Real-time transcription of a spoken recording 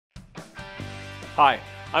Hi,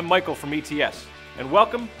 I'm Michael from ETS, and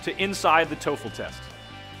welcome to Inside the Toefl Test.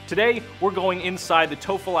 Today, we're going inside the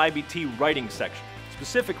Toefl IBT writing section,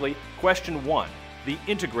 specifically question 1, the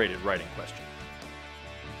integrated writing question.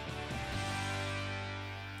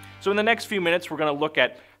 So in the next few minutes, we're going to look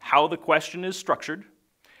at how the question is structured,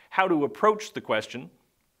 how to approach the question,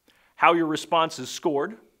 how your response is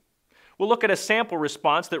scored. We'll look at a sample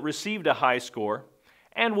response that received a high score,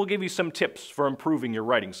 and we'll give you some tips for improving your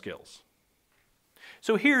writing skills.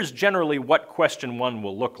 So here's generally what question 1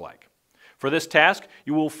 will look like. For this task,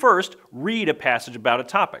 you will first read a passage about a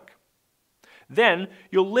topic. Then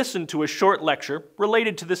you'll listen to a short lecture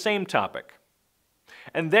related to the same topic.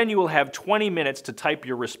 And then you will have 20 minutes to type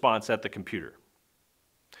your response at the computer.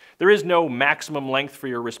 There is no maximum length for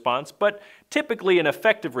your response, but typically an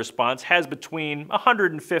effective response has between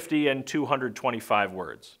 150 and 225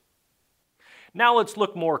 words. Now let's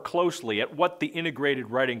look more closely at what the integrated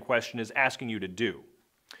writing question is asking you to do.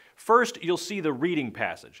 First, you'll see the reading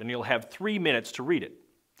passage, and you'll have 3 minutes to read it.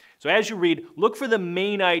 So as you read, look for the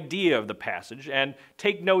main idea of the passage and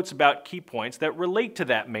take notes about key points that relate to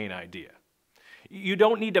that main idea. You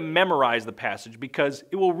don't need to memorize the passage because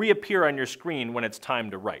it will reappear on your screen when it's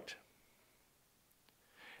time to write.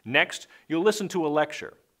 Next, you'll listen to a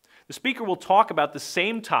lecture. The speaker will talk about the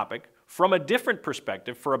same topic from a different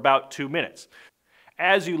perspective for about 2 minutes.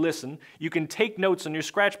 As you listen, you can take notes on your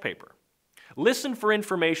scratch paper. Listen for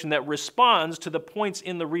information that responds to the points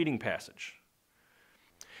in the reading passage.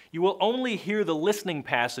 You will only hear the listening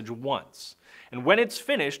passage once, and when it's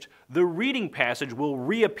finished, the reading passage will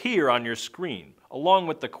reappear on your screen, along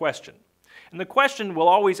with the question. And the question will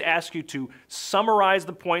always ask you to summarize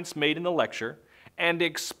the points made in the lecture and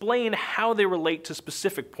explain how they relate to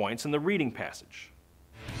specific points in the reading passage.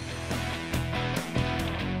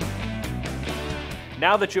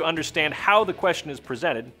 Now that you understand how the question is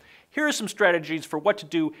presented, here are some strategies for what to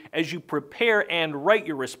do as you prepare and write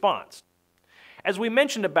your response. As we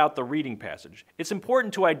mentioned about the reading passage, it's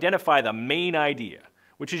important to identify the main idea,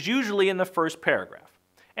 which is usually in the first paragraph,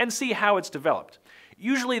 and see how it's developed.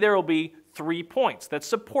 Usually there will be 3 points that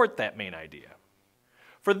support that main idea.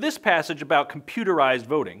 For this passage about computerized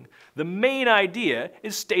voting, the main idea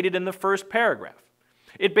is stated in the first paragraph.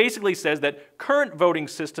 It basically says that current voting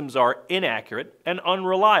systems are inaccurate and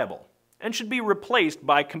unreliable, and should be replaced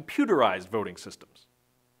by computerized voting systems.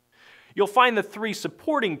 You'll find the 3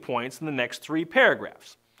 supporting points in the next 3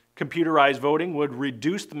 paragraphs. Computerized voting would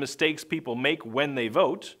reduce the mistakes people make when they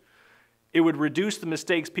vote, it would reduce the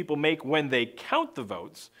mistakes people make when they count the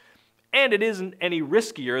votes, and it isn't any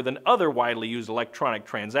riskier than other widely used electronic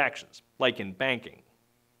transactions, like in banking.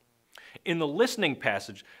 In the listening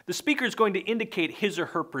passage, the speaker is going to indicate his or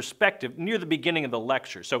her perspective near the beginning of the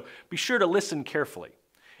lecture, so be sure to listen carefully.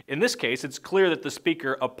 In this case, it's clear that the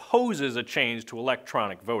speaker opposes a change to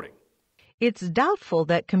electronic voting. It's doubtful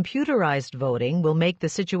that computerized voting will make the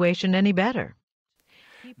situation any better.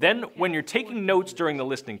 Then, when you're taking notes during the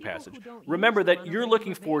listening passage, remember that you're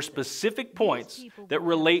looking for specific points that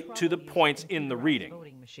relate to the points in the reading.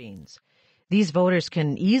 These voters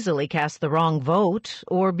can easily cast the wrong vote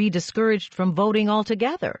or be discouraged from voting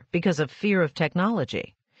altogether because of fear of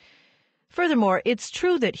technology. Furthermore, it's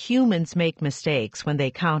true that humans make mistakes when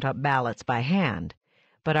they count up ballots by hand.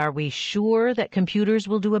 But are we sure that computers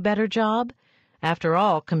will do a better job? After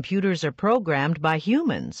all, computers are programmed by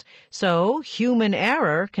humans, so human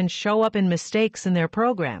error can show up in mistakes in their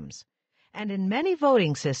programs. And in many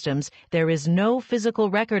voting systems, there is no physical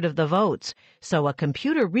record of the votes, so a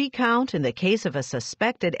computer recount in the case of a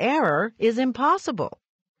suspected error is impossible.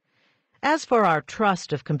 As for our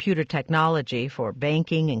trust of computer technology for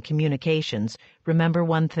banking and communications, remember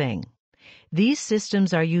one thing. These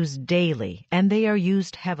systems are used daily, and they are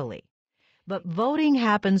used heavily. But voting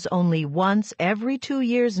happens only once every 2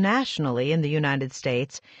 years nationally in the United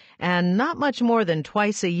States, and not much more than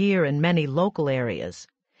twice a year in many local areas.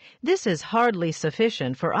 This is hardly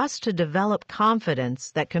sufficient for us to develop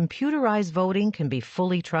confidence that computerized voting can be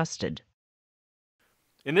fully trusted.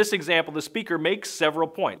 In this example, the speaker makes several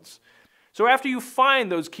points. So after you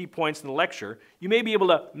find those key points in the lecture, you may be able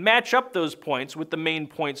to match up those points with the main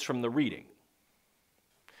points from the reading.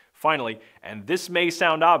 Finally, and this may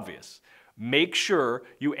sound obvious, make sure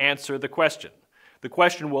you answer the question. The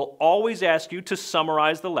question will always ask you to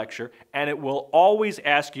summarize the lecture, and it will always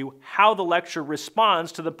ask you how the lecture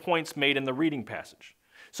responds to the points made in the reading passage.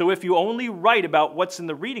 So if you only write about what's in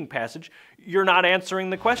the reading passage, you're not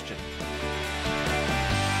answering the question.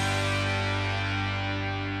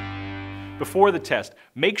 Before the test,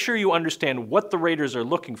 make sure you understand what the raters are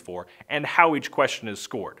looking for and how each question is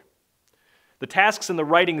scored. The tasks in the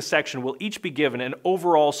writing section will each be given an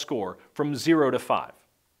overall score from 0 to 5.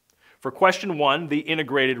 For question 1, the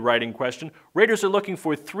integrated writing question, raters are looking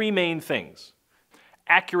for 3 main things: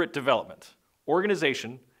 accurate development,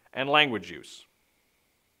 organization, and language use.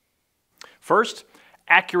 First,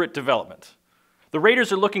 accurate development. The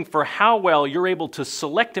raters are looking for how well you're able to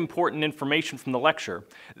select important information from the lecture,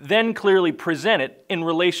 then clearly present it in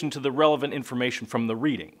relation to the relevant information from the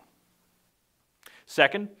reading.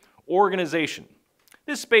 Second, organization.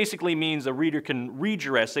 This basically means a reader can read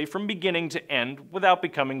your essay from beginning to end without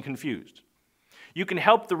becoming confused. You can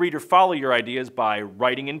help the reader follow your ideas by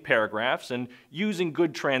writing in paragraphs and using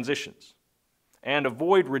good transitions. And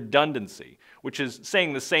avoid redundancy, which is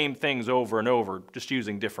saying the same things over and over, just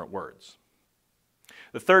using different words.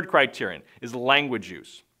 The third criterion is language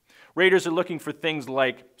use. Raters are looking for things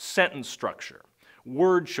like sentence structure,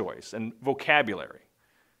 word choice, and vocabulary.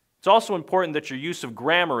 It's also important that your use of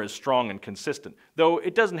grammar is strong and consistent, though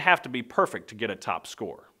it doesn't have to be perfect to get a top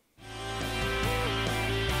score.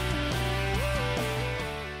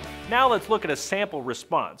 Now let's look at a sample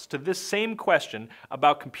response to this same question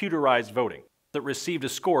about computerized voting that received a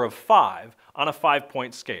score of 5 on a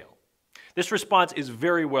 5-point scale. This response is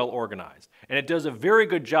very well organized, and it does a very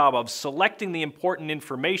good job of selecting the important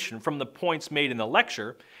information from the points made in the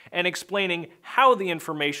lecture and explaining how the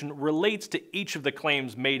information relates to each of the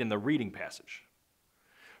claims made in the reading passage.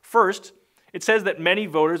 First, it says that many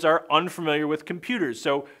voters are unfamiliar with computers,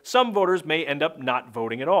 so some voters may end up not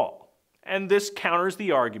voting at all. And this counters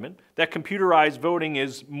the argument that computerized voting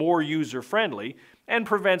is more user-friendly and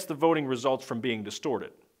prevents the voting results from being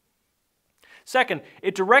distorted. Second,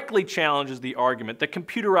 it directly challenges the argument that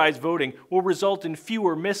computerized voting will result in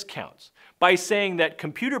fewer miscounts by saying that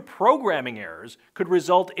computer programming errors could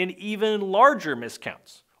result in even larger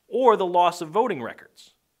miscounts or the loss of voting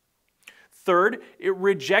records. Third, it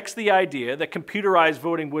rejects the idea that computerized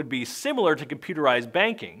voting would be similar to computerized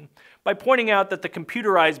banking by pointing out that the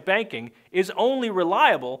computerized banking is only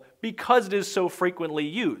reliable because it is so frequently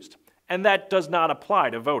used, and that does not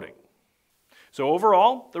apply to voting. So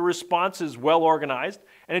overall, the response is well organized,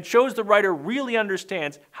 and it shows the writer really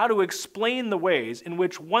understands how to explain the ways in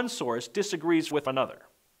which one source disagrees with another.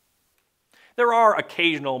 There are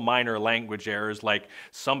occasional minor language errors, like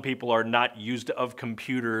some people are not used of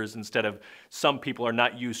computers instead of some people are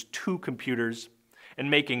not used to computers, and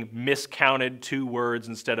making miscounted 2 words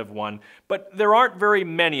instead of 1. But there aren't very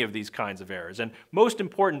many of these kinds of errors, and most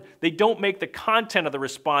important, they don't make the content of the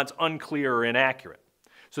response unclear or inaccurate.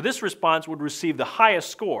 So this response would receive the highest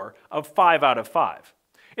score of 5 out of 5.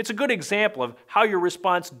 It's a good example of how your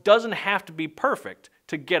response doesn't have to be perfect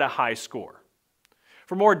to get a high score.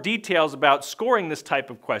 For more details about scoring this type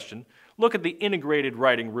of question, look at the integrated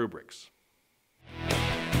writing rubrics.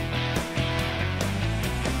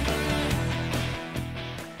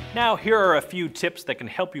 Now, here are a few tips that can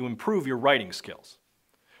help you improve your writing skills.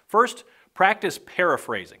 First, practice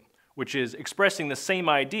paraphrasing, which is expressing the same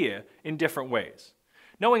idea in different ways.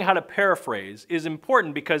 Knowing how to paraphrase is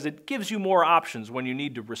important because it gives you more options when you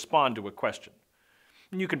need to respond to a question.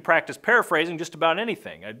 And you can practice paraphrasing just about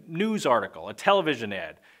anything: a news article, a television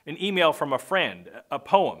ad, an email from a friend, a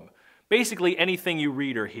poem, basically anything you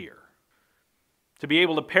read or hear. To be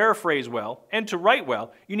able to paraphrase well and to write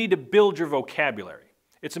well, you need to build your vocabulary.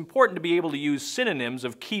 It's important to be able to use synonyms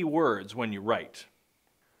of key words when you write.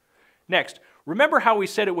 Next, remember how we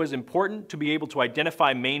said it was important to be able to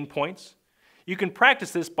identify main points? You can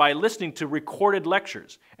practice this by listening to recorded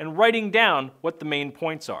lectures and writing down what the main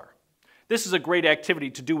points are. This is a great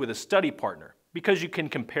activity to do with a study partner because you can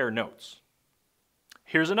compare notes.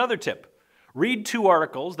 Here's another tip. Read 2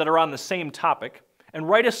 articles that are on the same topic and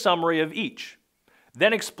write a summary of each.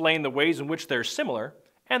 Then explain the ways in which they're similar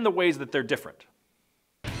and the ways that they're different.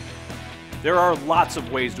 There are lots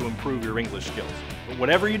of ways to improve your English skills, but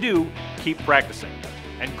whatever you do, keep practicing.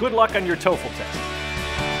 And good luck on your Toefl test.